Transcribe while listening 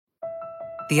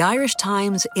the Irish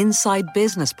Times Inside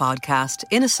Business podcast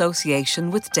in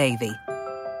association with Davy.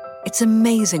 It's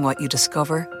amazing what you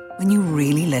discover when you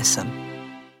really listen.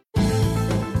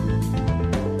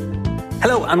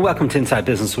 Hello and welcome to Inside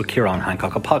Business with Ciarán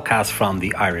Hancock, a podcast from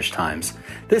the Irish Times.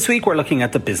 This week we're looking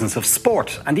at the business of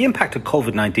sport and the impact of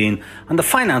COVID-19 on the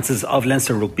finances of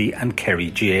Leinster Rugby and Kerry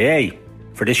GAA.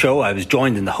 For this show I was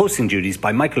joined in the hosting duties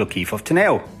by Michael O'Keefe of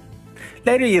Teneo.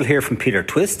 Later you'll hear from Peter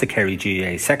Twist, the Kerry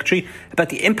GAA Secretary, about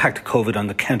the impact of COVID on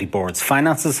the County Board's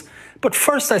finances. But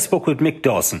first I spoke with Mick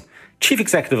Dawson, Chief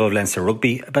Executive of Leinster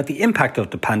Rugby, about the impact of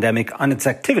the pandemic on its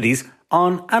activities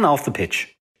on and off the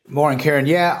pitch. Morning, Kieran.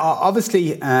 Yeah,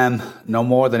 obviously, no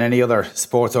more than any other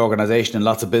sports organisation and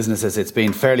lots of businesses, it's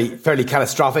been fairly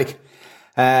catastrophic.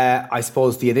 I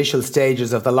suppose the initial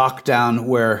stages of the lockdown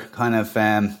were kind of...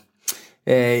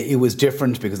 it was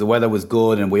different because the weather was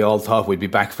good and we all thought we'd be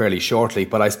back fairly shortly.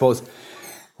 But I suppose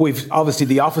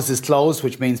the office is closed,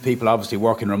 which means people obviously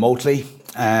working remotely.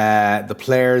 The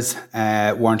players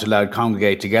weren't allowed to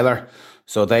congregate together,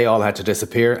 so they all had to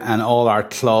disappear. And all our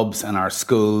clubs and our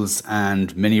schools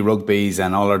and mini rugbies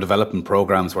and all our development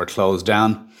programs were closed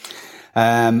down.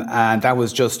 And that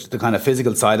was just the kind of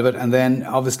physical side of it. And then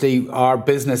obviously our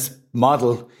business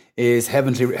model is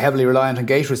heavily reliant on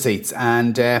gate receipts,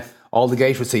 and all the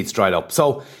gate receipts dried up.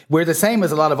 So we're the same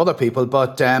as a lot of other people,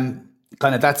 but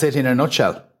kind of that's it in a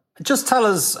nutshell. Just tell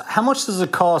us, how much does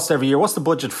it cost every year? What's the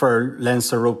budget for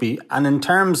Leinster Rugby? And in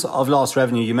terms of lost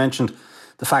revenue, you mentioned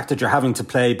the fact that you're having to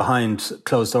play behind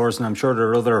closed doors, and I'm sure there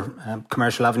are other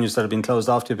commercial avenues that have been closed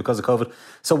off to you because of COVID.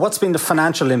 So what's been the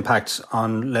financial impact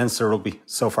on Leinster Rugby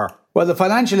so far? Well, the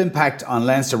financial impact on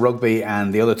Leinster Rugby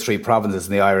and the other three provinces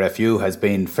in the IRFU has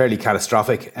been fairly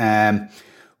catastrophic.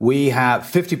 We have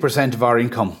 50% of our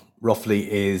income,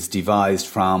 roughly, is devised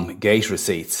from gate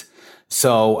receipts.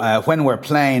 So when we're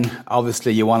playing,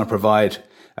 obviously you want to provide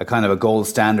a kind of a gold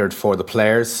standard for the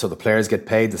players. So the players get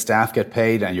paid, the staff get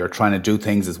paid, and you're trying to do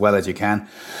things as well as you can.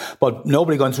 But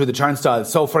nobody going through the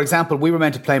turnstiles. So, for example, we were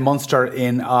meant to play Munster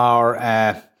in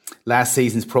our last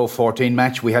season's Pro 14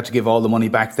 match. We had to give all the money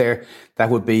back there. That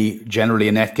would be generally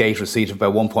a net gate receipt of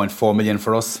about 1.4 million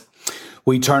for us.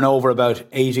 We turn over about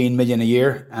 18 million a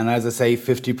year. And as I say,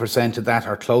 50% of that,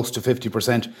 or close to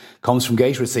 50%, comes from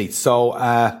gate receipts. So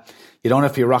you don't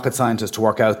have to be a rocket scientist to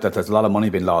work out that there's a lot of money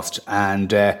being lost.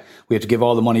 And we had to give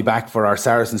all the money back for our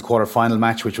Saracens quarter-final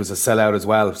match, which was a sellout as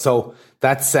well. So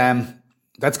that's kind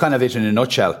of it in a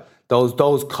nutshell.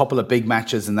 Those couple of big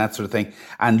matches and that sort of thing.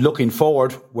 And looking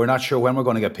forward, we're not sure when we're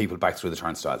going to get people back through the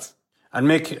turnstiles. And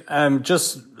Mick,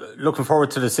 just looking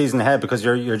forward to the season ahead, because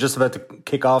you're just about to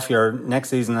kick off your next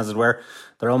season, as it were.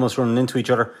 They're almost running into each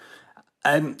other.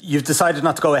 You've decided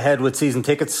not to go ahead with season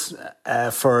tickets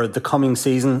for the coming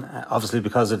season, obviously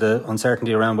because of the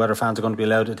uncertainty around whether fans are going to be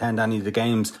allowed to attend any of the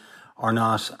games or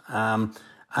not. And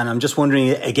I'm just wondering,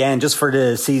 again, just for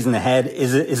the season ahead,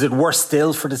 is it worse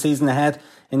still for the season ahead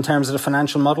in terms of the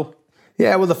financial model?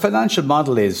 Yeah, well, the financial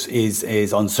model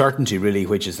is uncertainty, really,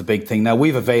 which is the big thing. Now,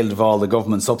 we've availed of all the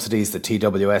government subsidies, the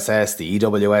TWSS, the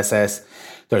EWSS.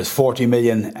 There's 40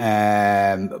 million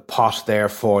pot there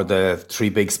for the three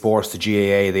big sports, the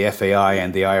GAA, the FAI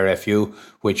and the IRFU,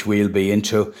 which we'll be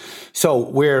into. So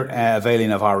we're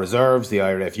availing of our reserves, the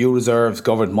IRFU reserves,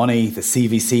 government money, the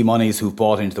CVC monies who've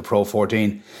bought into the Pro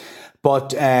 14.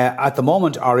 But at the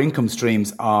moment, our income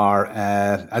streams are,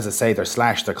 as I say, they're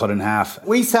slashed, they're cut in half.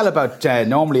 We sell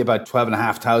normally about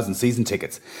 12,500 season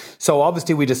tickets. So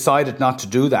obviously we decided not to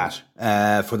do that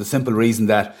for the simple reason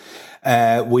that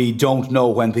we don't know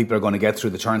when people are going to get through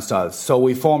the turnstiles. So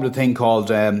we formed a thing called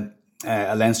a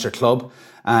Leinster Club,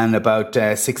 and about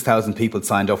 6,000 people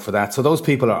signed up for that. So those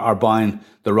people are buying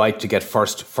the right to get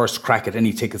first crack at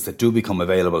any tickets that do become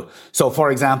available. So,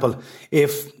 for example,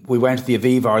 if we went to the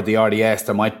Aviva or the RDS,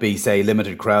 there might be, say,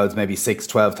 limited crowds, maybe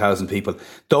 12,000 people.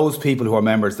 Those people who are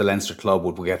members of the Leinster Club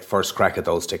would get first crack at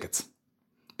those tickets.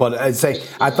 But I'd say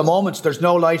at the moment, there's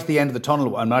no light at the end of the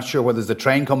tunnel. I'm not sure whether there's a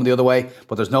train coming the other way,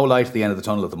 but there's no light at the end of the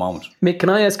tunnel at the moment. Mick, can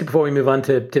I ask you before we move on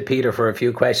to Peter for a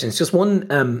few questions? Just one,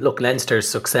 look, Leinster's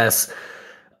success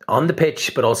on the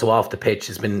pitch, but also off the pitch,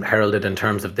 has been heralded in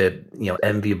terms of the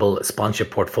enviable sponsorship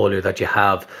portfolio that you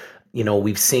have.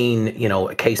 We've seen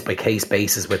a case by case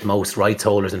basis with most rights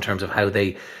holders in terms of how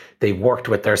they worked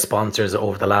with their sponsors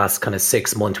over the last kind of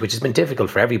 6 months, which has been difficult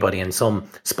for everybody, and some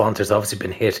sponsors obviously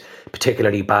been hit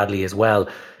particularly badly as well.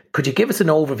 Could you give us an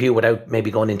overview, without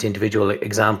maybe going into individual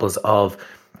examples, of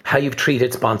how you've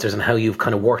treated sponsors and how you've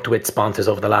kind of worked with sponsors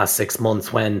over the last 6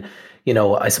 months when,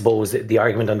 I suppose the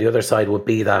argument on the other side would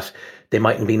be that they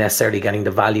mightn't be necessarily getting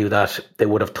the value that they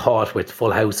would have thought with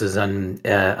full houses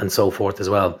and so forth as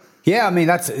well? Yeah, I mean,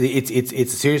 it's a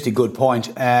seriously good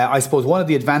point. I suppose one of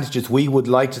the advantages we would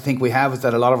like to think we have is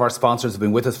that a lot of our sponsors have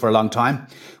been with us for a long time,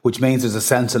 which means there's a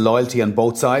sense of loyalty on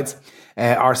both sides.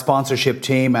 Our sponsorship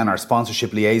team and our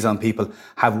sponsorship liaison people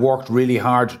have worked really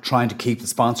hard trying to keep the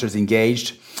sponsors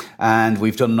engaged. And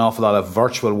we've done an awful lot of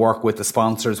virtual work with the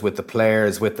sponsors, with the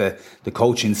players, with the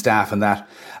coaching staff and that.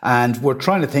 And we're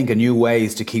trying to think of new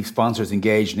ways to keep sponsors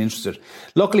engaged and interested.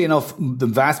 Luckily enough, the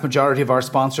vast majority of our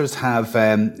sponsors have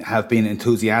been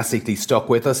enthusiastically stuck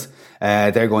with us.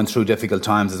 They're going through difficult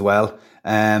times as well.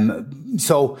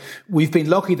 So we've been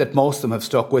lucky that most of them have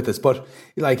stuck with us, but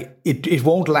like it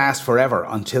won't last forever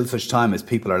until such time as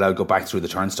people are allowed to go back through the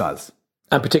turnstiles.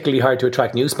 And particularly hard to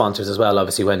attract new sponsors as well,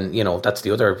 obviously, when, that's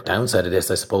the other downside of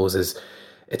this, I suppose, is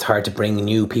it's hard to bring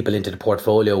new people into the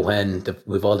portfolio when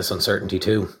we've all this uncertainty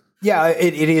too. Yeah,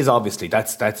 it is obviously.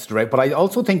 That's right. But I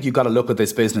also think you've got to look at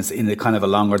this business in the kind of a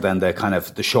longer than the kind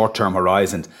of the short-term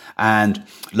horizon and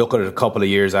look at it a couple of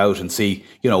years out and see,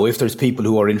 if there's people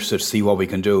who are interested, see what we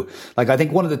can do. Like, I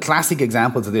think one of the classic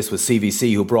examples of this was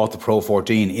CVC, who brought the Pro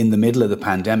 14 in the middle of the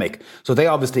pandemic. So they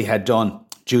obviously had done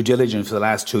due diligence for the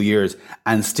last 2 years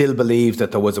and still believed that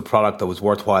there was a product that was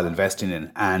worthwhile investing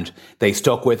in, and they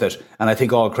stuck with it. And I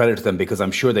think all credit to them, because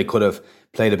I'm sure they could have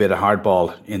played a bit of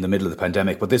hardball in the middle of the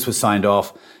pandemic, but this was signed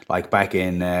off like back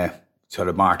in sort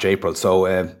of March, April. So,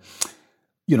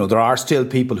 there are still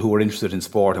people who are interested in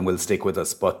sport and will stick with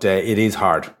us, but it is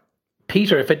hard.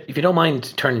 Peter, if you don't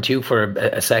mind turning to you for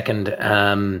a second,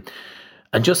 and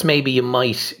just maybe you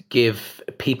might give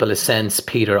people a sense,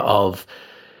 Peter, of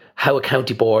how a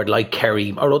county board like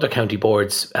Kerry or other county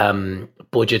boards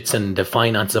budgets and the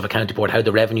finances of a county board, how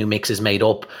the revenue mix is made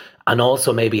up, and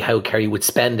also maybe how Kerry would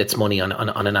spend its money on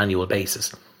an annual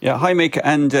basis. Yeah, hi Mick,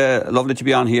 and lovely to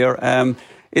be on here.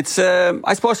 It's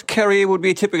I suppose Kerry would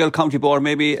be a typical county board,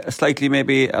 maybe slightly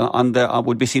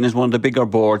would be seen as one of the bigger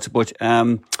boards, but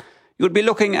you would be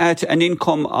looking at an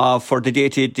income for the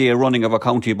day-to-day running of a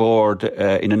county board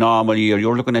in a normal year.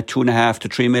 You're looking at 2.5 to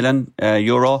 3 million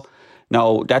euro.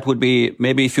 Now, that would be,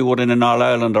 maybe if you were in an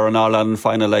All-Ireland or an All-Ireland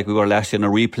final like we were last year in a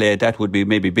replay, that would be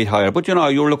maybe a bit higher. But,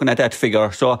 you're looking at that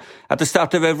figure. So at the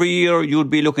start of every year, you'd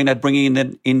be looking at bringing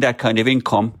in that kind of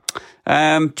income.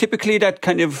 Typically, that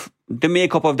kind of, the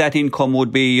makeup of that income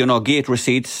would be, gate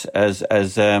receipts, as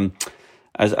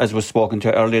was spoken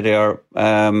to earlier there.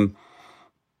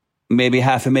 Maybe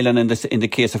 500,000 in the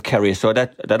case of Kerry. So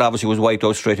that obviously was wiped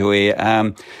out straight away.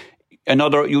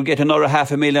 You get another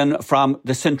 500,000 from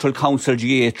the Central Council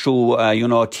GA through,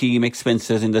 team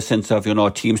expenses, in the sense of,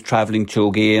 teams travelling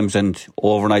to games and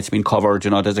overnights being covered.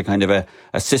 There's a kind of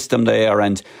a system there.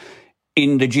 And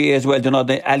in the GA as well,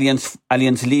 the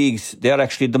Alliance leagues, they're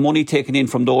actually, the money taken in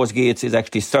from those gates is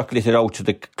actually circulated out to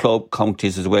the club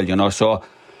counties as well, So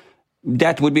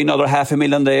that would be another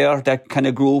 500,000 there, that kind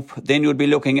of group. Then you'd be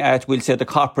looking at, we'll say, the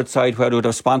corporate side, where we would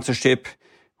have sponsorship.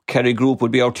 Kerry Group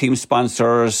would be our team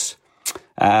sponsors.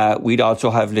 We'd also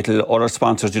have little other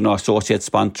sponsors, associate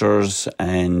sponsors,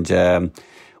 and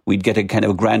we'd get a kind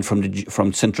of a grant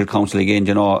from Central Council again,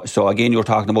 So again, you're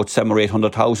talking about 700,000 or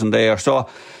 800,000 there. So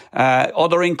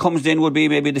other incomes then would be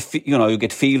maybe you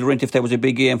get field rent if there was a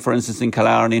big game, for instance, in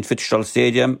Killarney in Fitzgerald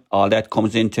Stadium. All that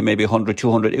comes into maybe 100,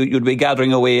 200. You'd be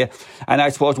gathering away, and I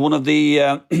suppose one of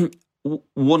the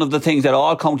things that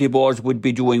all county boards would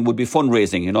be doing would be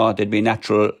fundraising. There'd be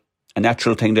a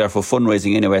natural thing there for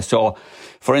fundraising anyway. So,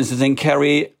 for instance, in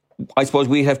Kerry, I suppose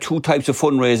we have two types of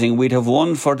fundraising. We'd have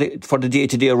one for the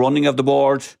day-to-day running of the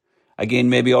board. Again,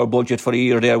 maybe our budget for the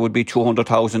year there would be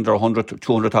 200,000 or 100 to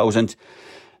 200,000.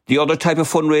 The other type of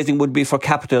fundraising would be for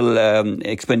capital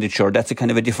expenditure. That's a kind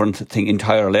of a different thing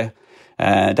entirely.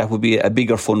 That would be a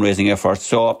bigger fundraising effort.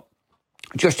 So,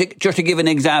 just to give an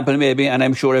example, maybe, and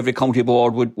I'm sure every county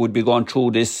board would be going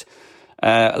through this.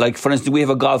 Like, for instance, we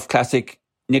have a golf classic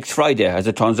next Friday, as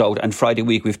it turns out, and Friday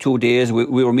week. We have 2 days.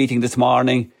 We were meeting this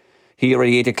morning here at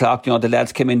 8 o'clock. The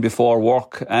lads came in before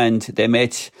work and they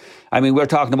met. I mean, we're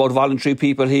talking about voluntary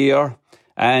people here,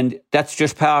 and that's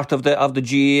just part of the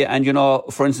GA. And,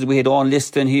 for instance, we had Owen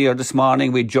Liston here this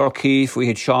morning. We had Jerk Keefe. We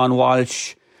had Sean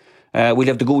Walsh. We'll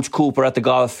have the Gooch Cooper at the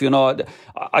golf.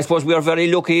 I suppose we are very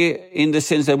lucky in the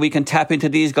sense that we can tap into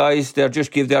these guys. They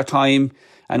just give their time,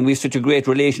 and we have such a great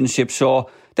relationship. So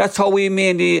that's how we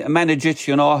mainly manage it,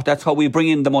 That's how we bring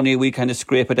in the money. We kind of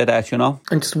scrape it at that,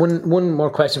 And just one more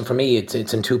question for me. It's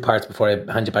in two parts before I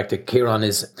hand you back to Kieran.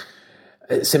 Is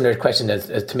a similar question as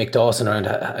to Mick Dawson around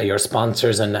your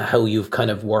sponsors and how you've kind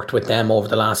of worked with them over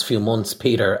the last few months,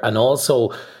 Peter. And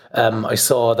also, I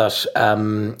saw that,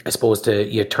 I suppose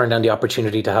you turned down the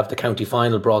opportunity to have the county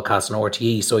final broadcast on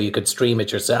RTE so you could stream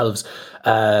it yourselves.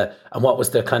 And what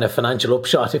was the kind of financial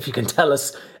upshot, if you can tell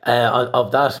us,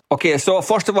 of that? Okay, so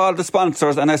first of all, the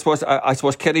sponsors, and I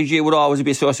suppose Kerry G would always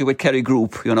be associated with Kerry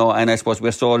Group, and I suppose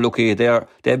we're so lucky.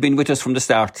 They've been with us from the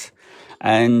start,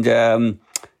 and they're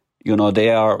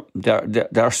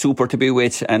super to be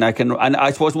with, and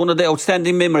I suppose one of the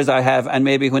outstanding memories I have, and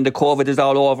maybe when the COVID is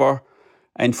all over,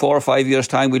 in 4 or 5 years'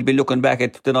 time, we'll be looking back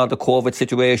at the COVID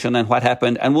situation and what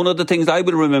happened. And one of the things I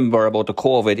will remember about the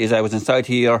COVID is I was inside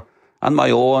here on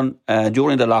my own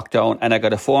during the lockdown, and I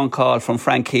got a phone call from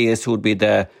Frank Hayes, who would be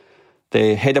the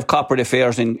head of corporate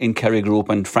affairs in Kerry Group,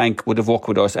 and Frank would have worked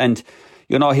with us. And,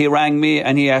 he rang me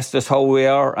and he asked us how we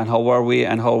are and how were we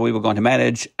and how we were going to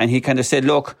manage. And he kind of said,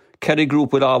 look, Kerry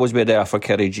Group will always be there for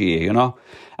Kerry GA,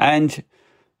 And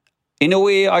in a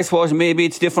way, I suppose maybe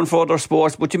it's different for other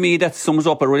sports, but to me, that sums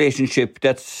up a relationship.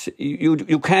 That's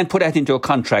you can't put that into a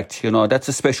contract. That's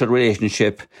a special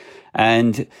relationship,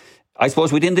 and I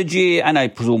suppose within the GA, and I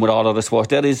presume with all other sports,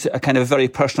 there is a kind of very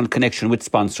personal connection with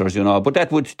sponsors. But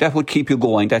that would keep you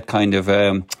going. That kind of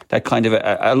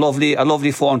a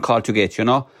lovely phone call to get.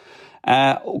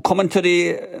 Coming to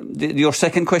your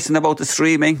second question about the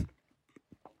streaming.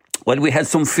 Well, we had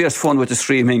some fierce fun with the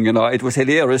streaming, It was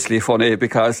hilariously funny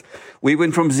because we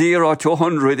went from 0 to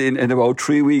 100 in about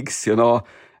 3 weeks,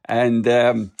 And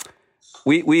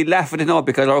we laugh at it now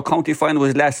because our county final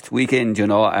was last weekend,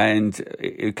 and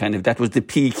it that was the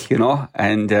peak,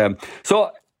 And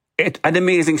so an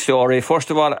amazing story. First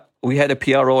of all, we had a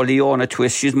PRO, Leona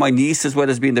Twist. She's my niece as well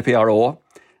as being the PRO.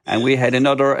 And we had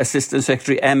another assistant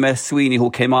secretary, Emma Sweeney,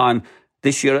 who came on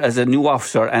this year as a new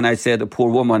officer, and I'd say the poor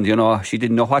woman, she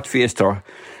didn't know what faced her.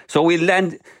 So we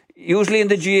land, usually in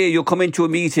the GA, you come into a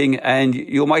meeting and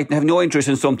you might have no interest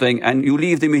in something and you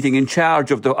leave the meeting in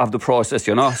charge of the process,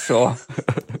 So,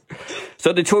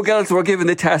 so the two girls were given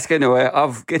the task anyway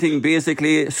of getting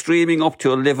basically streaming up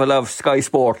to a level of Sky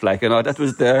Sport, that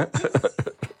was the...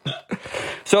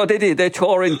 So they did, they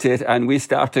tore into it, and we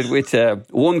started with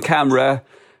one camera.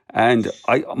 And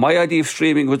my idea of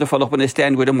streaming was to follow up on a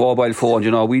stand with a mobile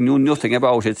phone. We knew nothing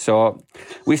about it. So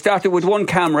we started with one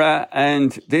camera,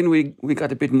 and then we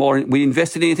got a bit more. We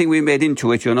invested in anything we made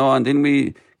into it, and then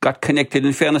we got connected.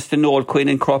 In fairness to Noel Quinn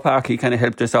in Croke Park, he kind of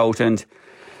helped us out. And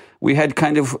we had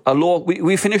kind of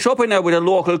we finished up now with a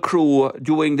local crew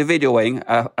doing the videoing.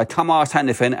 Thomas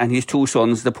Hannifin and his two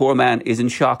sons. The poor man is in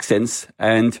shock since.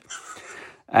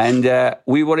 And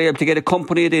we were able to get a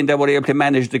company in that were able to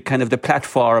manage the kind of the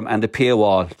platform and the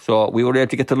paywall. So we were able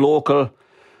to get the local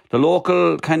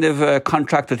kind of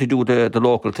contractor to do the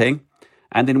local thing.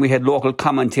 And then we had local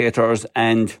commentators,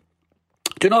 and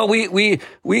we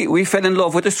fell in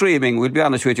love with the streaming, we'll be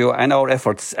honest with you, and our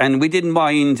efforts. And we didn't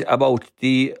mind about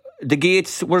the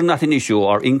gates were not an issue,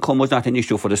 or income was not an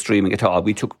issue for the streaming at all.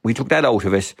 We took that out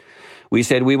of it. We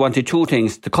said we wanted two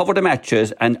things, to cover the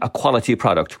matches and a quality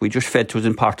product. We just felt it was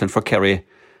important for Kerry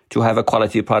to have a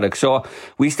quality product. So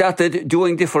we started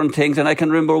doing different things, and I can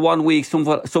remember one week some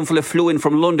fella flew in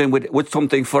from London with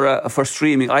something for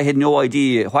streaming. I had no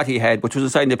idea what he had, which was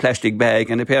inside the plastic bag,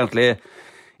 and apparently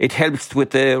it helps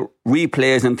with the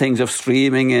replays and things of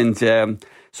streaming, and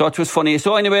so it was funny.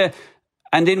 So anyway,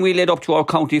 and then we led up to our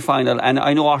county final, and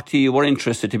I know RTE were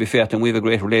interested, to be fair, and we have a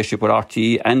great relationship with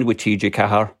RTE and with TJ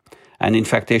Cahar. And in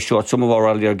fact, they showed some of our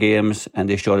earlier games, and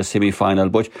they showed a semi-final.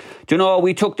 But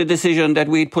we took the decision that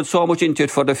we'd put so much into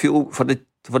it for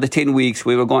the 10 weeks.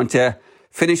 We were going to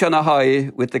finish on a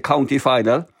high with the county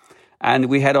final, and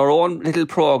we had our own little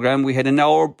program. We had an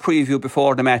hour preview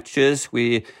before the matches.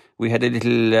 We had a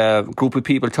little group of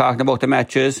people talking about the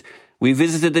matches. We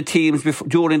visited the teams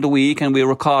during the week, and we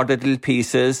recorded little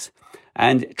pieces.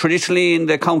 And traditionally in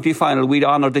the county final, we'd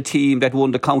honour the team that won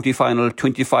the county final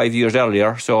 25 years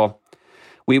earlier. So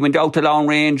we went out to Lawn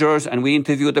Rangers and we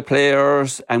interviewed the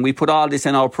players, and we put all this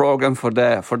in our programme for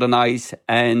the night.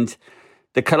 And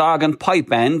the Calargan Pipe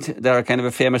Band, they're kind of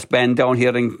a famous band down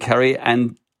here in Kerry,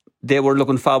 and they were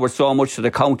looking forward so much to the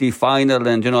county final,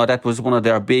 and that was one of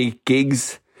their big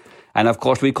gigs. And of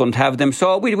course we couldn't have them,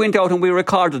 so we went out and we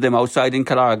recorded them outside in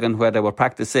Calargan where they were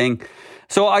practicing.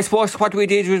 So I suppose what we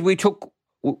did was we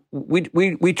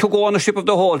took ownership of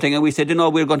the whole thing, and we said,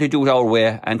 we're going to do it our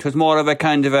way. And it was more of a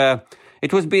kind of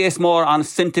it was based more on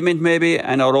sentiment maybe,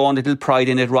 and our own little pride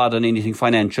in it rather than anything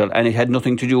financial. And it had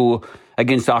nothing to do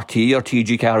against RT or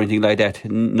TGK or anything like that.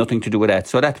 Nothing to do with that.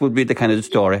 So that would be the kind of the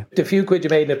story. The few quid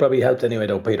you made, it probably helped anyway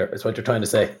though, Peter, is what you're trying to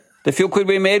say. The few quid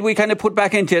we made, we kind of put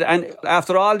back into it. And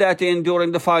after all that,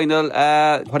 during the final,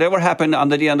 whatever happened on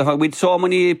the day of the final, we had so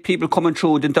many people coming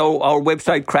through that our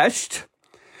website crashed.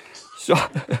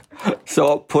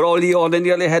 So poor old Leon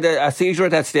nearly had a seizure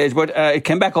at that stage, but it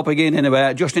came back up again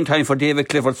anyway, just in time for David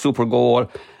Clifford's super goal.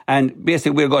 And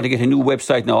basically we're going to get a new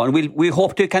website now, and we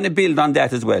hope to kind of build on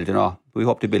that as well, We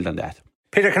hope to build on that.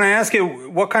 Peter, can I ask you,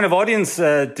 what kind of audience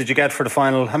did you get for the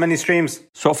final? How many streams?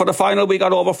 So for the final, we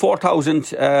got over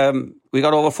 4,000.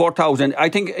 I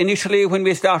think initially when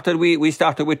we started, we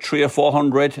started with 300 or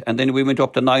 400, and then we went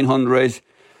up to 900,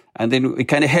 and then we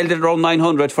kind of held it around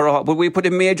 900 but we put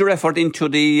a major effort into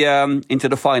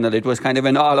the final. It was kind of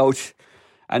an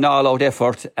all-out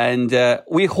effort, and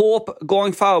we hope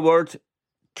going forward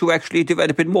to actually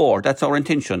develop it more. That's our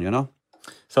intention,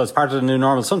 So it's part of the new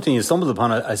normal, something you stumbled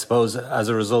upon, I suppose, as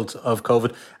a result of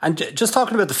COVID. And just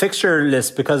talking about the fixture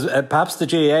list, because perhaps the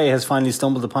GAA has finally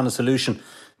stumbled upon a solution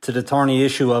to the thorny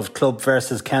issue of club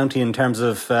versus county in terms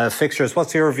of fixtures.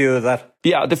 What's your view of that?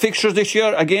 Yeah, the fixtures this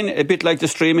year, again, a bit like the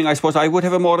streaming, I suppose I would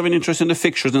have more of an interest in the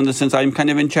fixtures, in the sense I'm kind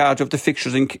of in charge of the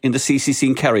fixtures in the CCC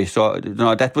in Kerry. So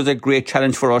that was a great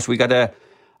challenge for us. We got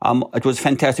it was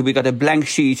fantastic. We got a blank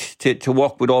sheet to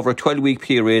work with over a 12-week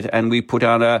period, and we put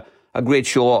on a great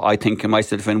show, I think,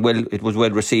 myself, and it was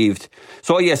well received.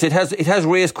 So yes, it has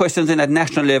raised questions in at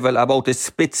national level about the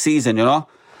split season,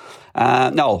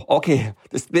 Now, okay,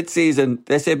 the split season,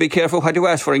 they say be careful what you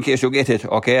ask for in case you get it,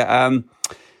 okay?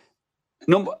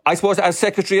 I suppose as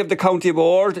secretary of the county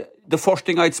board, the first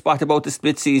thing I'd spot about the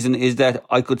split season is that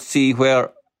I could see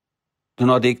where,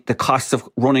 the cost of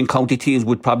running county teams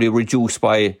would probably reduce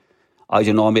by,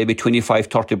 maybe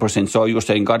 25-30%. So you're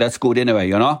saying, God, that's good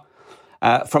anyway,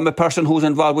 From a person who's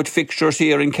involved with fixtures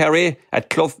here in Kerry, at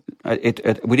club,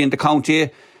 within the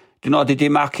county, the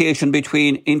demarcation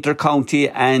between inter-county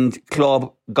and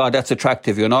club, God, that's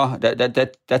attractive,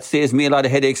 That saves me a lot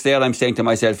of headaches there, I'm saying to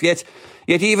myself. Yet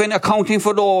even accounting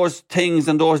for those things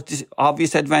and those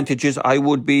obvious advantages,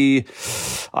 I'd be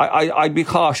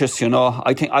cautious,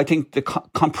 I think the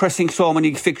compressing so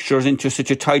many fixtures into such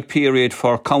a tight period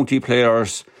for county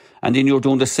players, and then you're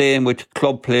doing the same with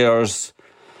club players.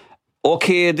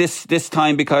 Okay, this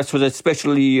time, because it was a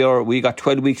special year, we got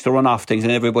 12 weeks to run off things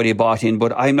and everybody bought in,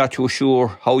 but I'm not too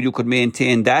sure how you could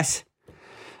maintain that.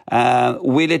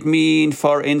 Will it mean,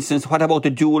 for instance, what about the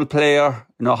dual player?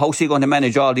 How's he going to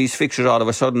manage all these fixtures all of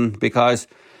a sudden? Because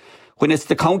when it's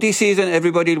the county season,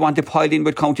 everybody will want to pile in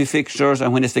with county fixtures,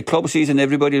 and when it's the club season,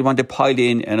 everybody will want to pile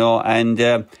in,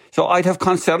 and so I'd have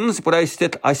concerns, but I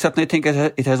certainly think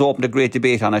it has opened a great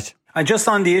debate on it. And just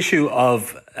on the issue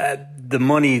of the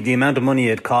amount of money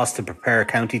it costs to prepare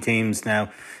county teams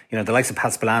now, the likes of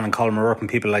Pat Spillane and Colin O'Rourke and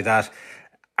people like that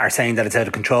are saying that it's out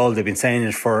of control. They've been saying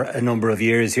it for a number of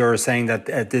years. You're saying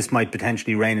that this might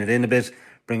potentially rein it in a bit,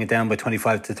 bring it down by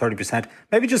 25 to 30%.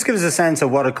 Maybe just give us a sense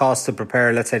of what it costs to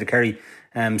prepare, let's say, the Kerry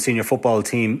senior football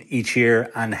team each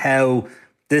year, and how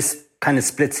this kind of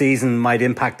split season might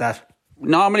impact that.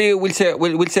 Normally, we'll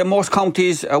say most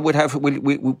counties would have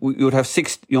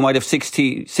six. You might have six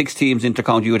teams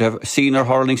inter-county. You would have senior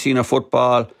hurling, senior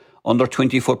football, under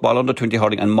 20 football, under 20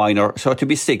 hurling, and minor. So to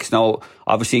be six. Now,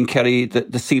 obviously in Kerry,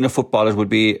 the senior footballers would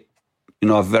be,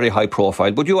 a very high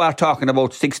profile. But you are talking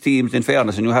about 6 teams, in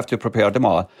fairness, and you have to prepare them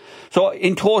all. So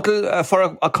in total,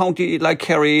 for a county like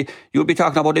Kerry, you'll be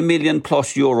talking about €1 million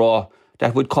plus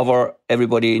that would cover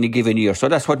everybody in a given year. So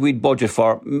that's what we'd budget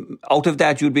for. Out of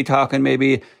that, you'd be talking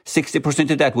maybe 60%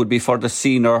 of that would be for the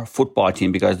senior football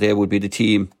team, because they would be the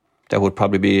team that would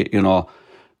probably be,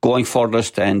 going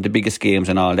furthest and the biggest games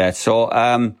and all that. So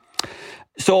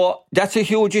that's a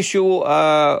huge issue.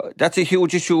 I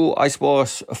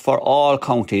suppose, for all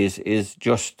counties, is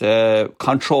just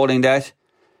controlling that.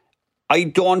 I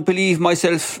don't believe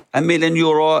myself €1 million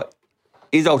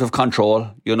is out of control,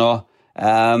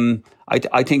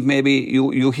 I think maybe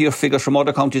you hear figures from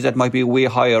other counties that might be way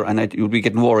higher, and you'd be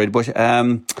getting worried. But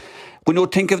when you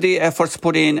think of the efforts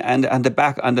put in and the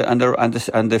back and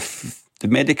the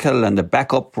medical and the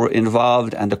backup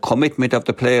involved and the commitment of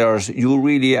the players, you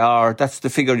really are. That's the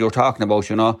figure you're talking about.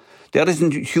 There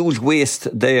isn't huge waste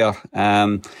there.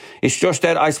 It's just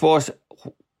that, I suppose,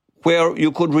 where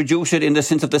you could reduce it in the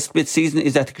sense of the split season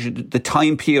is that the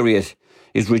time period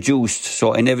is reduced.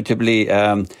 So inevitably,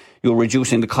 you're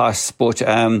reducing the costs, but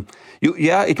that's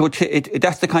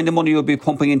the kind of money you'll be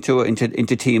pumping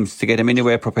into teams to get them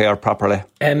anywhere prepared properly.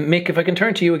 Mick, if I can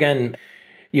turn to you again,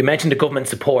 you mentioned the government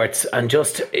supports, and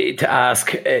just to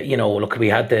ask, look, we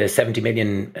had the 70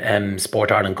 million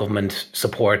Sport Ireland government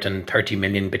support and 30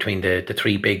 million between the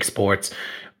 3 big sports.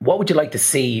 What would you like to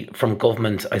see from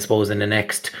government, I suppose, in the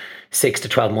next 6 to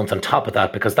 12 months on top of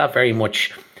that? Because that very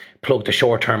much plugged the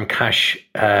short-term cash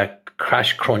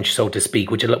crash crunch, so to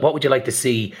speak? What would you like to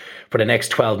see for the next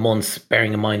 12 months,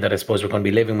 bearing in mind that I suppose we're going to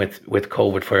be living with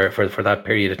COVID for that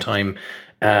period of time?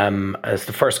 As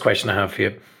the first question I have for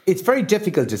you. It's very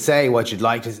difficult to say what you'd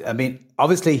like to. I mean,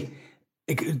 obviously,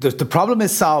 the problem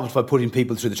is solved by putting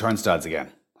people through the turnstiles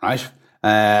again, right?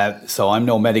 So I'm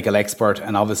no medical expert,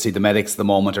 and obviously the medics at the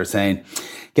moment are saying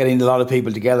getting a lot of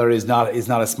people together is not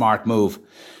a smart move.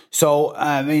 So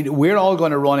I mean, we're all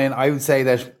going to run in. I would say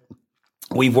that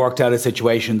we've worked out a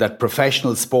situation that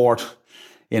professional sport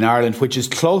in Ireland, which is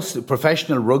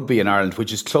professional rugby in Ireland,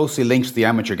 which is closely linked to the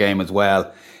amateur game as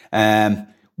well,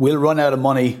 will run out of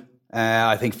money.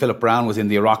 I think Philip Brown was in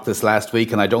the Oireachtas last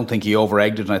week, and I don't think he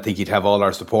over-egged it, and I think he'd have all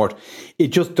our support.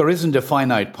 There isn't a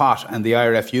finite pot, and the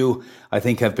IRFU, I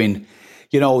think, have been,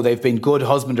 they've been good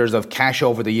husbanders of cash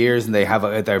over the years, and they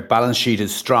have their balance sheet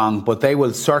is strong, but they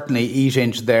will certainly eat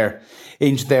into their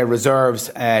reserves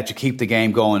to keep the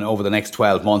game going over the next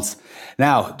 12 months.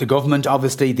 Now, the government,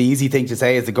 obviously, the easy thing to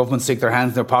say is the government stick their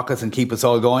hands in their pockets and keep us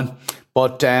all going.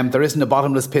 But there isn't a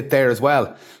bottomless pit there as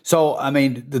well. So, I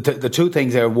mean, the two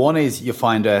things there. One is you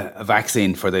find a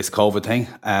vaccine for this COVID thing.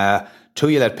 Two,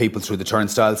 you let people through the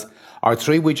turnstiles. Or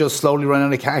three, we just slowly run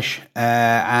out of cash.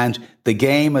 And the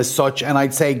game as such, and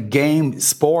I'd say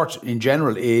sport in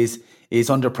general is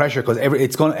under pressure because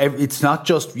it's not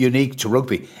just unique to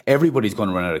rugby. Everybody's going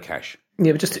to run out of cash.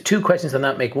 Yeah, but just two questions on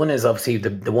that, Mick. One is obviously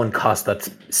the one cost that's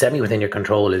semi within your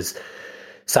control is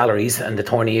salaries and the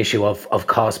thorny issue of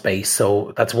cost base.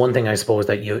 So that's one thing I suppose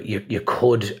that you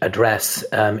could address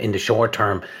in the short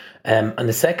term. And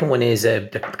the second one is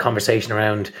the conversation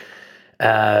around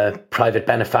private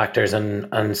benefactors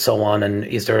and so on. And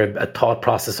is there a thought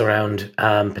process around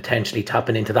potentially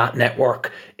tapping into that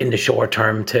network in the short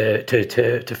term to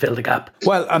fill the gap?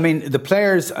 Well, I mean, the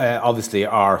players obviously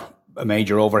are a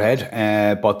major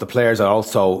overhead, but the players are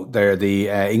also, they're the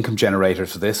income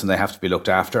generators for this, and they have to be looked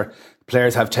after.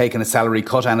 Players have taken a salary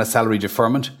cut and a salary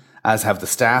deferment, as have the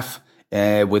staff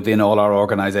within all our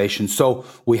organisations. So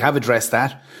we have addressed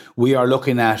that. We are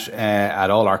looking at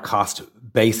all our cost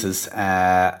bases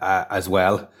as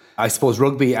well. I suppose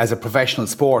rugby as a professional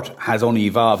sport has only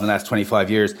evolved in the last 25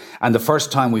 years. And the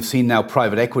first time we've seen now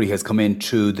private equity has come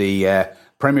into the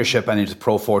Premiership and into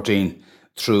Pro 14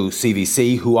 through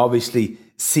CVC, who obviously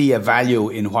see a value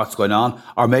in what's going on,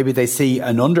 or maybe they see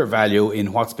an undervalue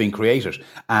in what's being created,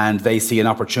 and they see an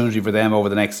opportunity for them over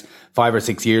the next 5 or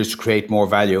 6 years to create more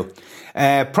value.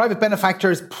 Private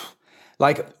benefactors,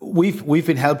 like we've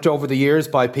been helped over the years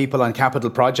by people on capital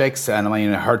projects, and I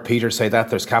mean, I heard Peter say that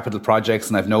there's capital projects,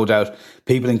 and I've no doubt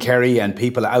people in Kerry and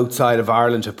people outside of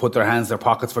Ireland have put their hands in their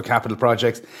pockets for capital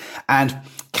projects, and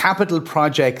capital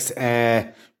projects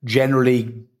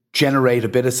generally generate a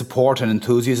bit of support and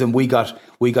enthusiasm. We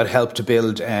got help to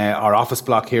build our office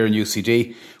block here in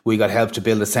UCD. We got help to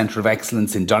build a centre of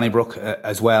excellence in Donnybrook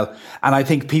as well. And I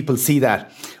think people see that.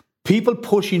 People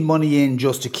pushing money in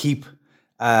just to keep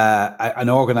an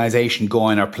organisation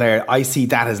going or player, I see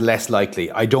that as less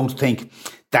likely. I don't think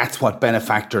that's what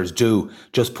benefactors do,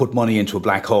 just put money into a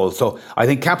black hole. So I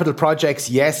think capital projects,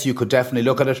 yes, you could definitely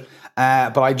look at it.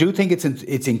 But I do think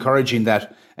it's encouraging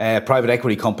that private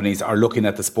equity companies are looking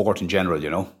at the sport in general,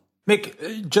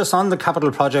 Mick, just on the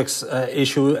capital projects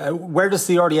issue, where does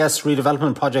the RDS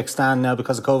redevelopment project stand now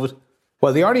because of COVID?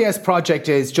 Well, the RDS project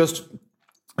is, just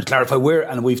to clarify,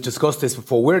 we've discussed this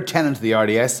before, we're a tenant of the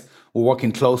RDS. We're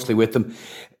working closely with them.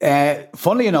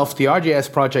 Funnily enough, the RDS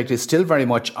project is still very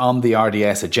much on the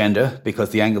RDS agenda because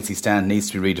the Anglesey stand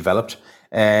needs to be redeveloped.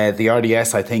 The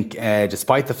RDS, I think,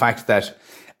 despite the fact that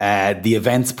the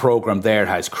events programme there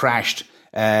has crashed,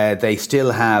 they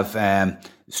still have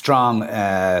strong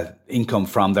income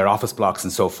from their office blocks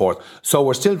and so forth. So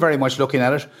we're still very much looking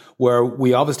at it, where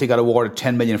we obviously got awarded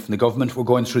 10 million from the government. We're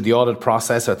going through the audit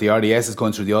process, or the RDS is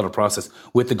going through the audit process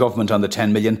with the government on the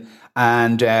 10 million.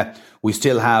 And we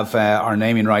still have our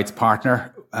naming rights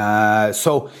partner.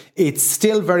 So it's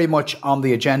still very much on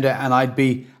the agenda. And I'd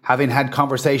be, having had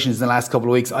conversations in the last couple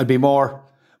of weeks, I'd be more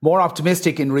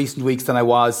optimistic in recent weeks than I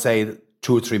was, say,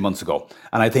 2 or 3 months ago.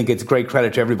 And I think it's great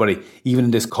credit to everybody, even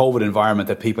in this COVID environment,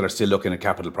 that people are still looking at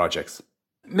capital projects.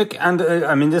 Mick, and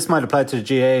I mean, this might apply to the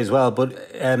GA as well, but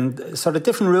sort of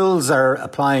different rules are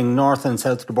applying north and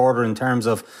south of the border in terms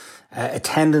of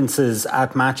attendances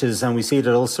at matches. And we see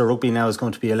that Ulster Rugby now is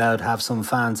going to be allowed to have some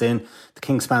fans in the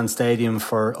Kingspan Stadium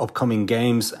for upcoming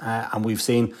games. And we've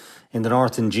seen in the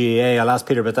north in GAA, I'll ask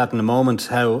Peter about that in a moment,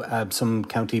 how some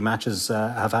county matches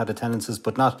have had attendances,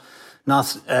 but not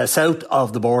south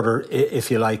of the border,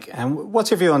 if you like. And what's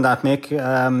your view on that, Mick?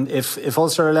 If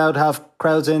Ulster are allowed to have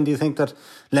crowds in, do you think that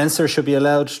Leinster should be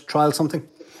allowed to trial something?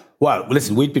 Well,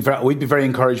 listen, we'd be very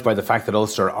encouraged by the fact that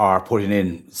Ulster are putting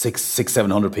in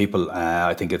 700 people.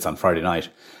 I think it's on Friday night.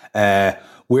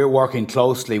 We're working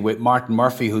closely with Martin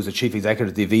Murphy, who's the chief executive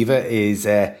of the Aviva, is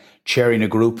chairing a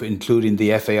group, including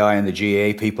the FAI and the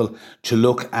GAA people, to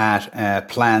look at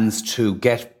plans to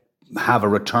have a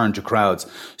return to crowds.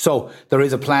 So there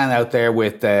is a plan out there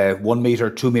with 1 metre,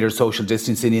 2 metre social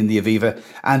distancing in the Aviva,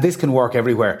 and this can work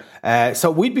everywhere. So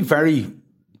we'd be very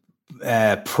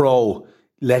pro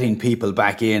letting people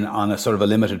back in on a sort of a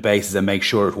limited basis and make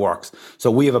sure it works.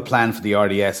 So we have a plan for the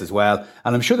RDS as well.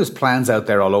 And I'm sure there's plans out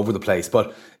there all over the place.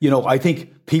 But, I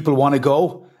think people want to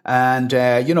go. And,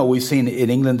 we've seen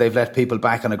in England, they've let people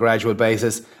back on a gradual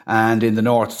basis, and in the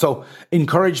north. So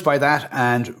encouraged by that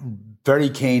and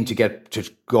very keen to get to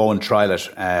go and trial it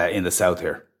in the south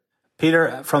here.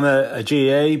 Peter, from a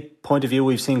GAA point of view,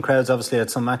 we've seen crowds obviously at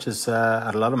some matches,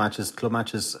 at a lot of matches, club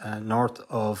matches north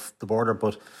of the border,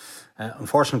 but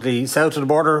unfortunately south of the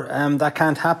border that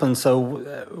can't happen. So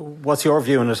what's your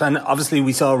view on it? And obviously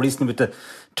we saw recently with the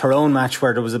Tyrone match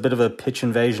where there was a bit of a pitch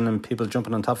invasion and people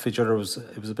jumping on top of each other. It was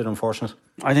a bit unfortunate.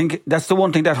 I think that's the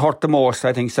one thing that hurt the most.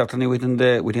 I think certainly within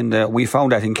the we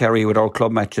found that in Kerry with our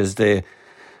club matches, the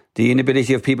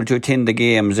inability of people to attend the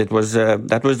games, it was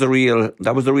that was the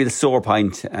real sore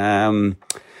point.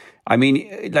 I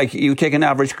mean, like you take an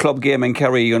average club game in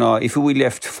Kerry, if we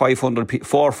left 500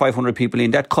 people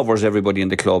in, that covers everybody in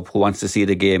the club who wants to see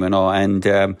the game, and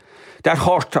that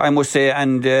hurt, I must say.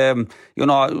 And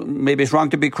maybe it's wrong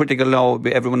to be critical now.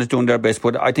 Everyone is doing their best,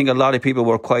 but I think a lot of people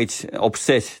were quite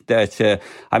upset that.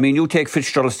 You take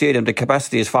Fitzgerald Stadium, the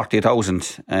capacity is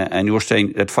 40,000, and you're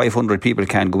saying that 500 people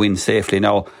can't go in safely.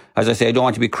 Now, as I say, I don't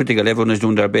want to be critical. Everyone is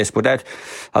doing their best, but that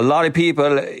a lot of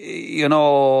people,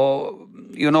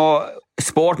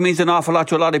 sport means an awful lot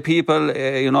to a lot of people.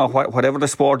 Whatever the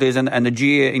sport is, and the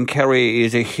GAA in Kerry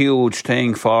is a huge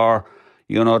thing for.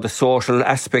 The social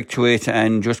aspect to it,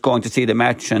 and just going to see the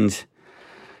match, and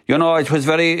it was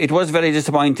very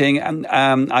disappointing. And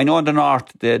I know in the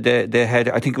north they had,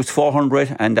 I think it was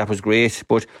 400, and that was great.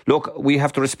 But look, we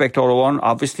have to respect our own.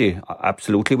 Obviously,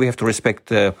 absolutely, we have to respect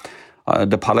the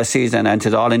policies, and it's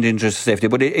all in the interest of safety.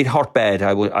 But it hurt bad.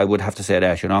 I would have to say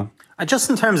that. And just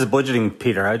in terms of budgeting,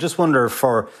 Peter, I just wonder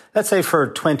let's say for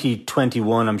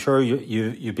 2021, I'm sure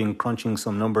you've been crunching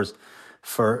some numbers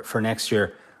for next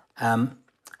year.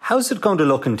 How's it going to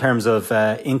look in terms of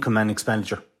income and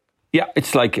expenditure? Yeah,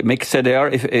 it's like Mick said there,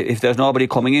 if there's nobody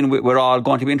coming in, we're all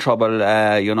going to be in trouble.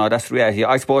 That's the reality.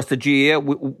 I suppose the GAA,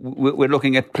 we're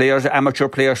looking at players, amateur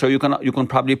players, so you can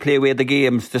probably play away the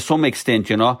games to some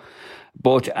extent,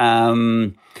 But,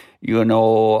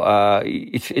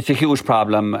 it's a huge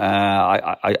problem.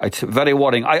 It's very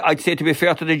worrying. I'd say, to be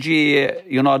fair to the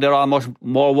GAA, they're almost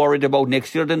more worried about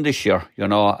next year than this year.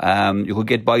 You could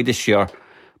get by this year.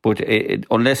 But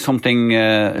unless something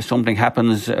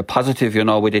happens positive,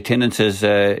 with attendances,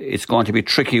 it's going to be a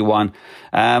tricky one.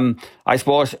 I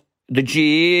suppose the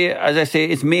GAA, as I say,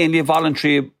 is mainly a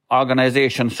voluntary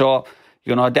organisation. So,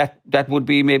 that would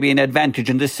be maybe an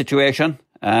advantage in this situation.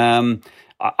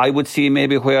 I would see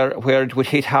maybe where it would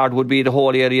hit hard would be the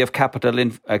whole area of capital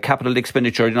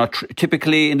expenditure.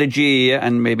 Typically in the GAA,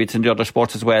 and maybe it's in the other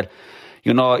sports as well,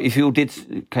 if you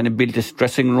did kind of build this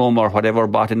dressing room or whatever,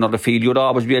 bought another field, you'd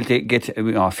always be able to get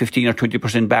 15 or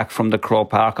 20% back from the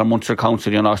Croke Park or Munster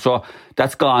Council, So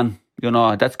that's gone,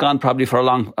 that's gone probably for a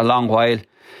long while.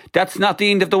 That's not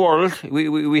the end of the world.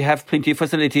 We have plenty of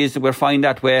facilities. We're fine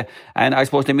that way. And I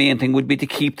suppose the main thing would be to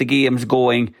keep the games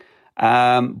going.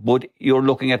 But you're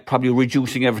looking at probably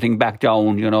reducing everything back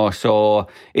down, so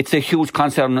it's a huge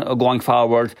concern going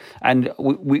forward, and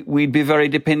we'd be very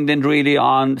dependent really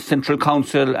on Central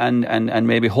Council and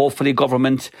maybe hopefully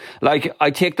government. Like, I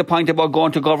take the point about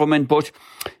going to government, but,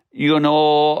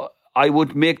 I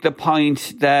would make the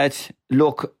point that,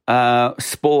 look,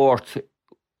 sport,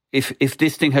 if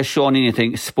this thing has shown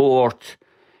anything, sport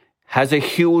has a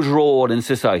huge role in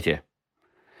society.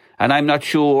 And I'm not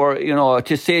sure,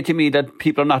 to say to me that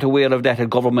people are not aware of that at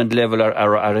government level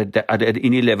or at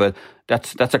any level,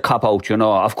 that's a cop-out,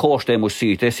 Of course they must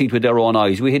see it. They see it with their own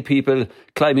eyes. We had people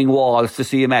climbing walls to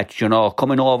see a match,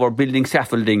 coming over, building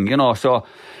scaffolding, So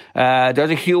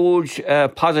there's a huge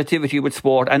positivity with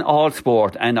sport and all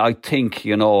sport. And I think,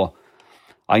 I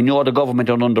know the government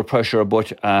are under pressure,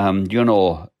 but,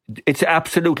 it's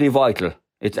absolutely vital.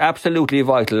 It's absolutely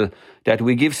vital that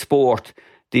we give sport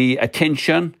the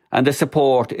attention and the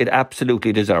support it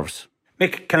absolutely deserves.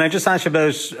 Mick, can I just ask you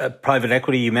about private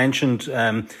equity? You mentioned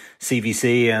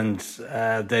CVC, and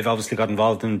they've obviously got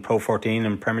involved in Pro 14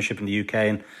 and Premiership in the UK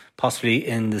and possibly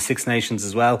in the Six Nations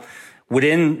as well.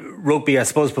 within rugby, I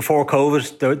suppose before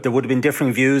COVID, there would have been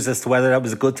differing views as to whether that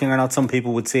was a good thing or not. Some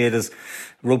people would see it as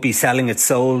rugby selling its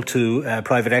soul to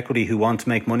private equity who want to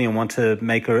make money and want to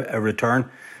make a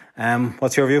return.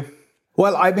 What's your view?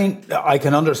 Well, I mean, I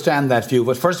can understand that view.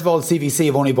 But first of all, CVC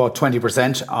have only bought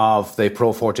 20% of the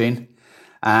Pro 14.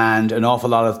 And an awful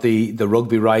lot of the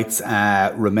rugby rights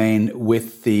remain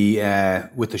with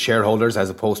the shareholders as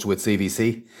opposed to with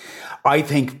CVC. I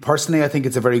think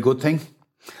it's a very good thing.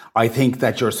 I think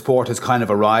that your sport has kind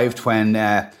of arrived when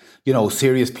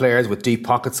serious players with deep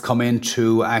pockets come in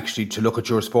to look at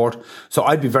your sport. So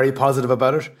I'd be very positive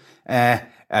about it.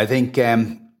 I think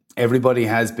everybody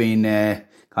has been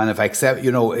kind of accept,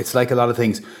 it's like a lot of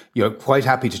things. You're quite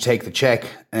happy to take the check.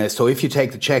 So if you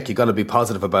take the check, you got to be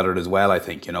positive about it as well, I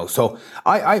think, So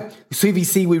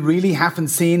CVC, we really haven't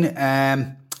seen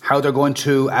how they're going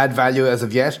to add value as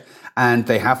of yet. And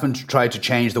they haven't tried to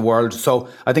change the world. So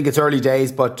I think it's early days,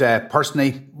 but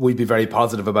personally, we'd be very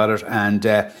positive about it. And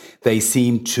they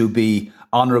seem to be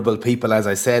honourable people. As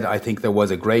I said, I think there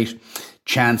was a great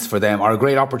chance for them, or a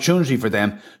great opportunity for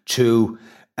them to,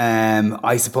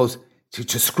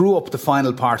 to screw up the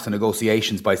final part of the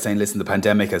negotiations by saying, listen, the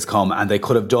pandemic has come, and they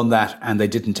could have done that and they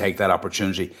didn't take that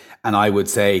opportunity. And I would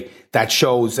say that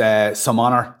shows some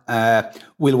honour.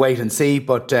 We'll wait and see,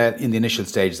 but in the initial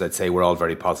stages, I'd say we're all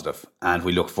very positive and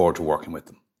we look forward to working with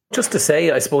them. Just to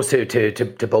say, I suppose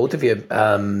to both of you,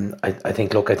 I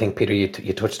think Peter,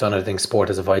 you touched on it. I think sport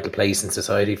has a vital place in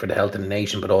society for the health of the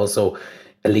nation, but also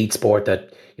elite sport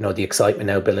that, the excitement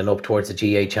now building up towards the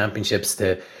GA championships,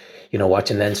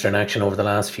 watching Leinster in action over the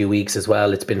last few weeks as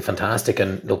well. It's been fantastic.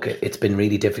 And look, it's been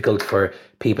really difficult for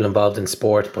people involved in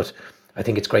sport, but I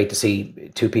think it's great to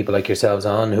see two people like yourselves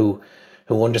on who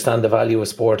understand the value of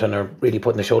sport and are really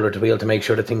putting the shoulder to the wheel to make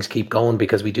sure that things keep going,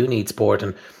 because we do need sport.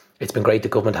 And it's been great the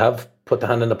government have put the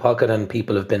hand in the pocket and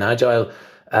people have been agile.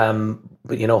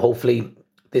 But, hopefully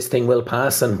this thing will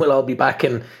pass and we'll all be back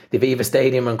in the Aviva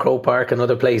Stadium and Croke Park and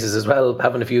other places as well,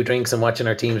 having a few drinks and watching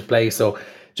our teams play. So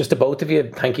just to both of you,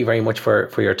 thank you very much for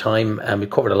your time. We've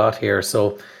covered a lot here.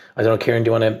 So I don't know, Kieran, do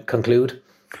you want to conclude?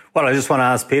 Well, I just want to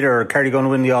ask Peter, are Kerry going to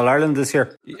win the All-Ireland this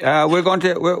year? We're going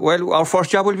to, our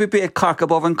first job will be at Cork,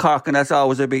 above in Cork, and that's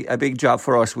always a big job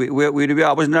for us. We'd be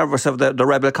always nervous of the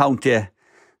rebel county.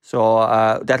 So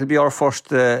that'll be our first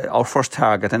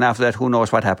target. And after that, who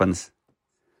knows what happens.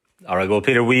 All right, well,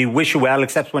 Peter, we wish you well,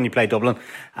 except when you play Dublin.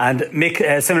 And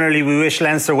Mick, similarly, we wish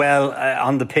Leinster well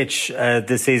on the pitch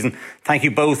this season. Thank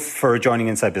you both for joining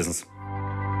Inside Business.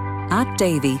 At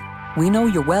Davy, we know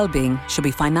your well-being should be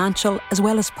financial as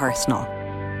well as personal.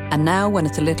 And now, when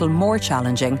it's a little more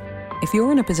challenging, if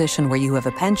you're in a position where you have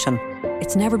a pension,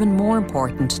 it's never been more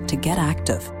important to get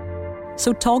active.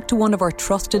 So talk to one of our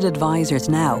trusted advisors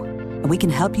now, and we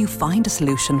can help you find a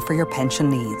solution for your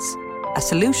pension needs. A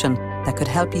solution that could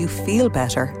help you feel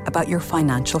better about your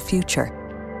financial future.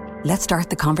 Let's start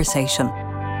the conversation.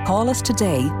 Call us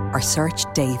today or search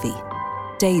Davy.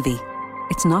 Davy,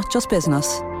 it's not just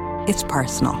business, it's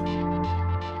personal.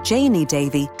 J&E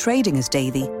Davy, trading as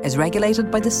Davy, is regulated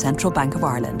by the Central Bank of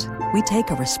Ireland. We take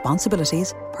our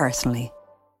responsibilities personally.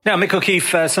 Now, Mick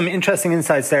O'Keefe, some interesting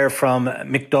insights there from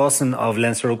Mick Dawson of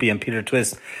Leinster Rugby and Peter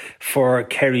Twist for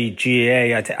Kerry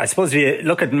GAA. I suppose if you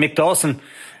look at Mick Dawson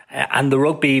and the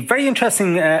rugby, very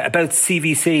interesting about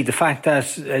CVC, the fact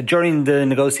that during the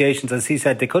negotiations, as he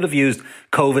said, they could have used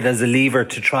COVID as a lever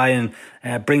to try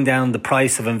and bring down the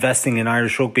price of investing in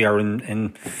Irish rugby or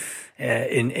in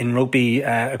rugby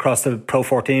across the Pro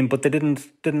 14, but they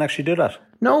didn't actually do that.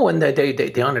 No, and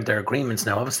they honoured their agreements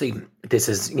now. Obviously, this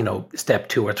is, step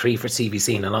 2 or 3 for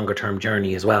CVC in a longer term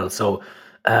journey as well. So,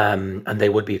 and they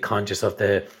would be conscious of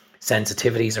the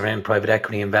sensitivities around private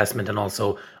equity investment and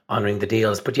also honouring the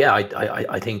deals. But yeah,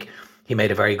 I think he made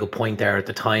a very good point there at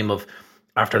the time of,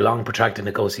 after long protracted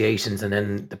negotiations and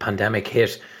then the pandemic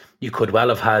hit, you could well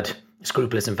have had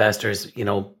scrupulous investors,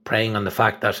 preying on the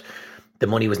fact that the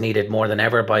money was needed more than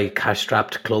ever by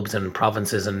cash-strapped clubs and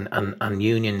provinces and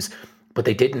unions. But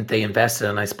they didn't. They invested,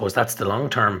 and I suppose that's the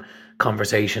long-term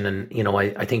conversation. And,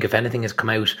 I think if anything has come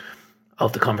out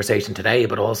of the conversation today,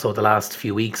 but also the last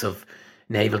few weeks of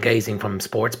navel-gazing from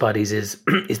sports bodies is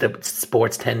that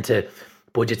sports tend to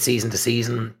budget season to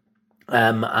season,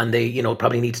 and they,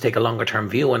 probably need to take a longer-term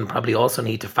view and probably also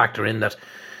need to factor in that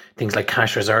things like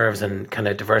cash reserves and kind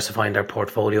of diversifying their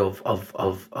portfolio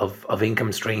of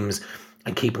income streams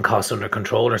and keeping costs under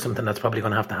control are something that's probably going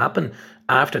to have to happen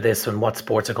after this, and what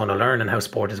sports are going to learn and how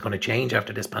sport is going to change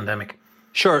after this pandemic.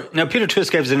 Sure. Now, Peter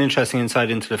Twist gave us an interesting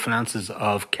insight into the finances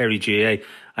of Kerry GAA.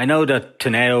 I know that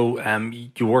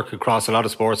Teneo, you work across a lot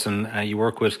of sports, and you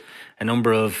work with a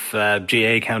number of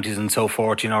GAA counties and so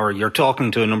forth, or you're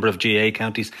talking to a number of GAA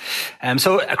counties.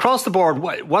 So across the board,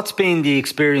 what's been the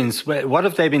experience? What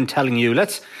have they been telling you?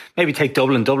 Let's maybe take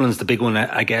Dublin. Dublin's the big one,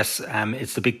 I guess.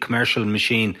 It's the big commercial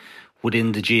machine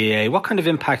within the GAA. What kind of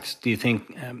impact do you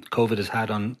think COVID has had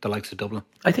on the likes of Dublin?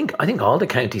 I think all the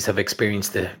counties have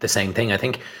experienced the same thing. I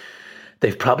think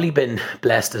they've probably been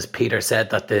blessed, as Peter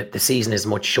said, that the season is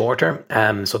much shorter.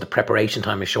 So the preparation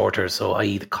time is shorter. So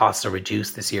i.e. the costs are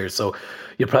reduced this year. So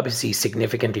you'll probably see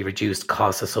significantly reduced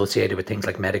costs associated with things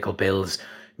like medical bills,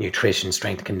 nutrition,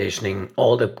 strength conditioning,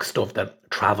 all the stuff that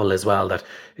travel as well, that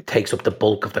takes up the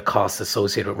bulk of the costs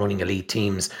associated with running elite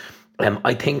teams.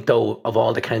 I think, though, of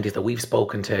all the counties that we've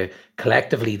spoken to,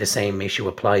 collectively the same issue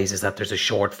applies, is that there's a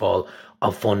shortfall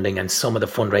of funding and some of the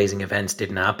fundraising events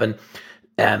didn't happen.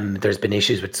 There's been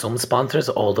issues with some sponsors,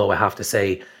 although I have to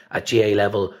say at GA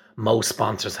level, most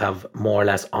sponsors have more or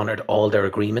less honoured all their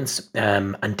agreements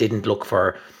and didn't look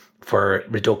for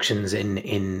reductions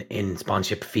in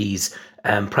sponsorship fees,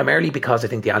 primarily because I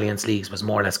think the Alliance Leagues was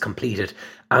more or less completed,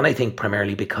 and I think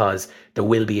primarily because there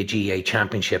will be a GAA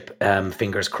championship,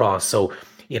 fingers crossed. So,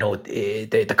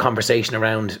 the conversation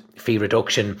around fee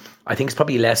reduction, I think, is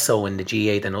probably less so in the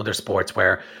GAA than other sports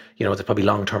where, there's probably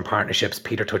long-term partnerships.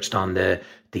 Peter touched on the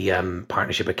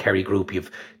partnership with Kerry Group. You've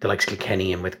the likes of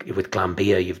Kilkenny and with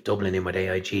Glanbia. You've Dublin in with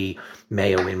AIG,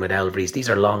 Mayo in with Elvery's. These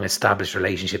are long-established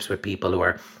relationships with people who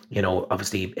are,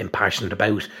 obviously impassioned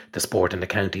about the sport in the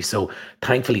county. So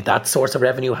thankfully, that source of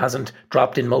revenue hasn't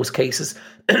dropped in most cases.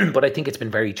 But I think it's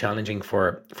been very challenging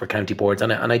for county boards.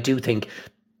 And I do think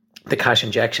the cash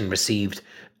injection received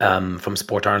from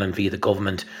Sport Ireland via the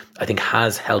government, I think,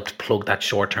 has helped plug that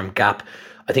short-term gap.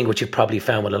 I think what you've probably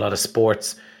found with a lot of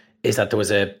sports is that there was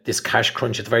this cash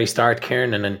crunch at the very start,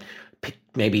 Kieran, and then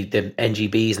maybe the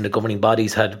NGBs and the governing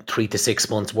bodies had 3 to 6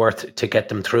 months worth to get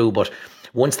them through. But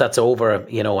once that's over,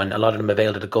 and a lot of them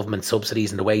availed of the government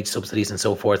subsidies and the wage subsidies and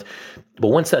so forth. But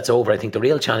once that's over, I think the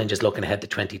real challenge is looking ahead to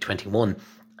 2021.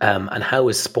 And how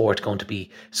is sport going to be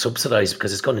subsidised?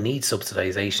 Because it's going to need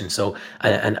subsidisation. So,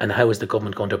 and how is the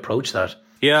government going to approach that?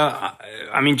 Yeah,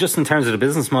 I mean, just in terms of the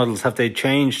business models, have they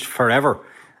changed forever?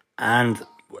 And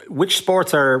which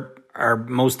sports are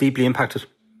most deeply impacted?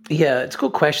 Yeah, it's a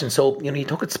good question. So, you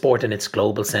look at sport in its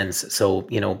global sense. So,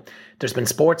 there's been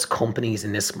sports companies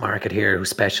in this market here who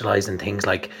specialise in things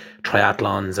like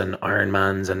triathlons and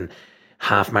Ironmans and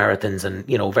half marathons and,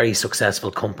 very successful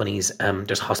companies.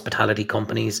 There's hospitality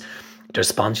companies, there's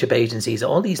sponsorship agencies.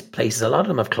 All these places, a lot of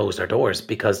them have closed their doors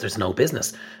because there's no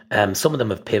business. Some of them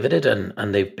have pivoted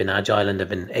and they've been agile and they've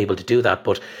been able to do that.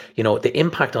 But, the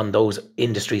impact on those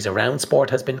industries around sport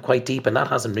has been quite deep, and that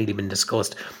hasn't really been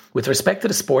discussed. With respect to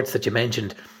the sports that you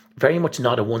mentioned, very much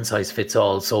not a one size fits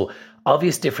all. So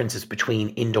obvious differences between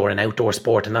indoor and outdoor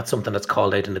sport, and that's something that's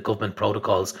called out in the government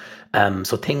protocols.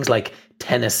 So things like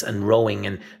tennis and rowing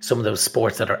and some of those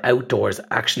sports that are outdoors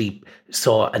actually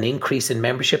saw an increase in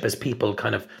membership as people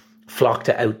kind of flock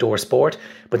to outdoor sport.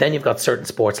 But then you've got certain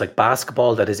sports like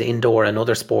basketball that is indoor, and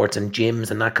other sports and gyms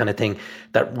and that kind of thing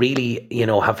that really,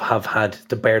 have had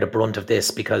to bear the brunt of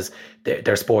this because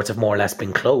their sports have more or less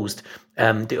been closed.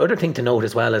 The other thing to note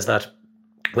as well is that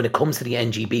when it comes to the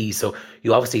NGB, so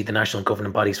you obviously, the national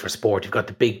governing bodies for sport, you've got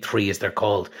the big three as they're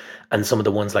called, and some of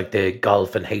the ones like the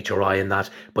golf and HRI and that.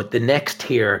 But the next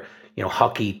tier,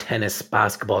 hockey, tennis,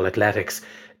 basketball, athletics,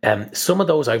 some of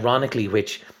those, ironically,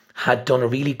 which had done a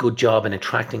really good job in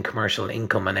attracting commercial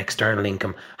income and external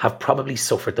income, have probably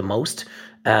suffered the most.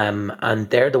 And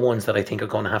they're the ones that I think are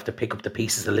going to have to pick up the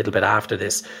pieces a little bit after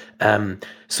this.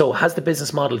 So has the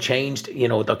business model changed?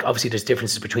 Obviously there's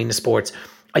differences between the sports.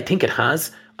 I think it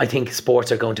has. I think sports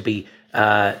are going to be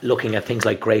looking at things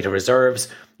like greater reserves.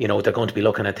 They're going to be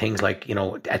looking at things like,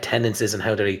 attendances and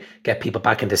how do they get people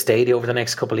back into stadia over the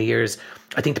next couple of years.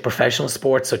 I think the professional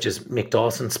sports, such as Mick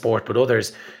Dawson's sport, but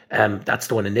others, that's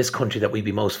the one in this country that we'd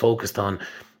be most focused on,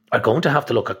 are going to have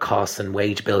to look at costs and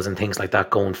wage bills and things like that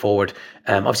going forward.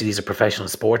 Obviously, these are professional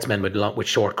sportsmen with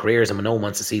short careers, and no one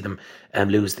wants to see them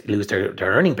lose their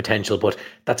earning potential. But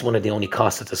that's one of the only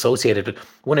costs that's associated. But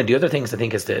one of the other things I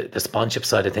think is the sponsorship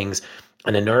side of things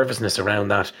and the nervousness around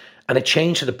that, and a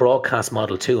change to the broadcast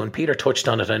model too. And Peter touched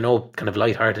on it, I know, kind of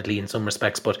lightheartedly in some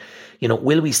respects. But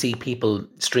will we see people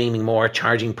streaming more,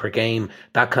 charging per game,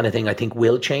 that kind of thing? I think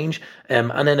will change. And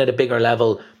then at a bigger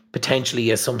level,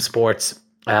 potentially, as some sports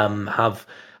have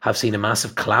seen a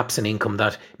massive collapse in income,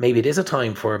 that maybe it is a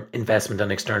time for investment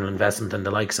and external investment and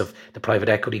the likes of the private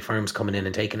equity firms coming in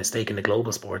and taking a stake in the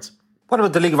global sports. What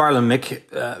about the League of Ireland, Mick?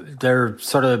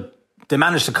 They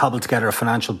managed to cobble together a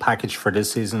financial package for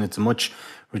this season. It's a much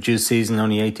reduced season,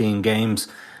 only 18 games.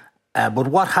 But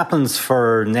what happens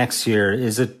for next year?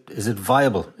 Is it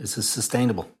viable? Is it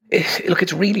sustainable? Look,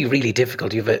 it's really, really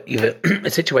difficult. You've a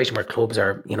situation where clubs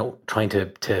are, trying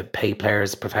to pay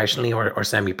players professionally or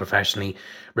semi-professionally,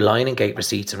 relying on gate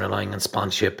receipts and relying on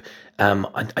sponsorship.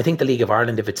 I think the League of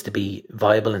Ireland, if it's to be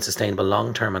viable and sustainable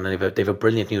long term, and they've a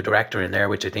brilliant new director in there,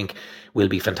 which I think will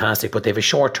be fantastic, but they have a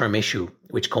short term issue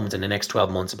which comes in the next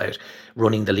 12 months about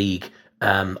running the league.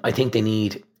 I think they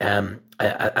need a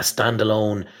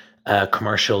standalone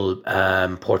commercial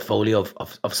portfolio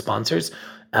of sponsors.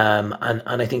 And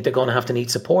I think they're going to have to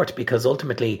need support, because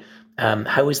ultimately,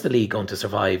 how is the league going to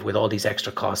survive with all these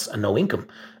extra costs and no income?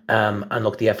 And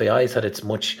look, the FAI has had its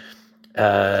much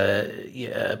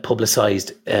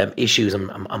publicised issues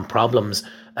and problems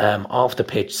off the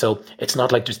pitch. So it's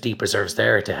not like there's deep reserves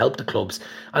there to help the clubs.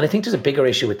 And I think there's a bigger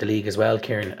issue with the league as well,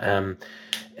 Kieran,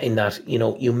 in that,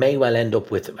 you may well end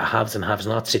up with a haves and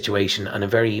have-not situation and a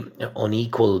very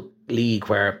unequal league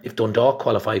where if Dundalk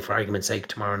qualify, for argument's sake,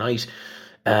 tomorrow night,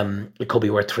 it could be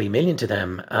worth 3 million to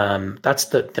them.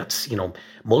 That's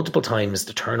multiple times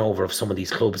the turnover of some of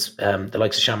these clubs. The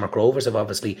likes of Shamrock Rovers have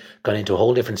obviously gone into a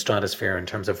whole different stratosphere in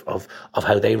terms of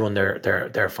how they run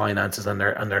their finances and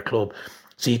their club.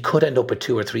 So you could end up with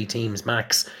 2 or 3 teams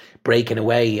max breaking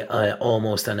away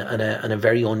almost on a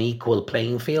very unequal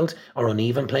playing field or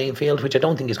uneven playing field, which I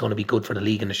don't think is going to be good for the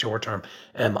league in the short term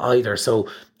either. So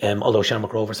although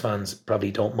Shamrock Rovers fans probably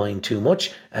don't mind too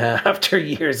much after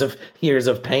years of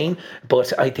pain,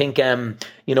 but I think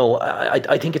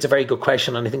I think it's a very good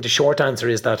question, and I think the short answer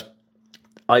is that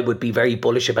I would be very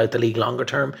bullish about the league longer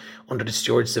term under the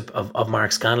stewardship of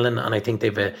Mark Scanlon, and I think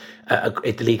the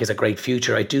league has a great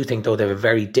future. I do think, though, they have a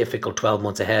very difficult 12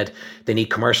 months ahead. They need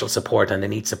commercial support, and they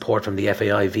need support from the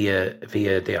FAI via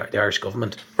the Irish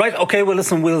government. Right, okay, well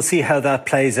listen, we'll see how that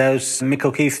plays out. Mick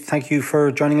O'Keefe, thank you for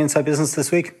joining Inside Business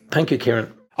this week. Thank you,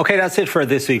 Kieran. Okay, that's it for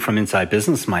this week from Inside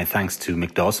Business. My thanks to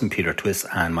Mick Dawson, Peter Twist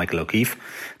and Michael O'Keefe.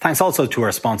 Thanks also to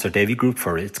our sponsor Davy Group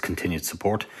for its continued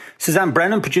support. Suzanne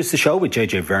Brennan produced the show with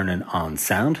JJ Vernon on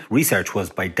sound. Research was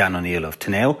by Dan O'Neill of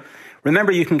Teneo.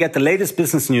 Remember, you can get the latest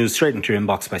business news straight into your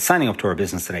inbox by signing up to our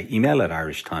Business Today email at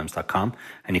irishtimes.com.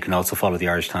 And you can also follow the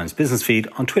Irish Times business feed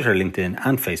on Twitter, LinkedIn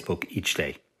and Facebook each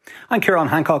day. I'm Ciarán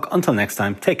Hancock. Until next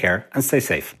time, take care and stay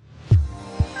safe.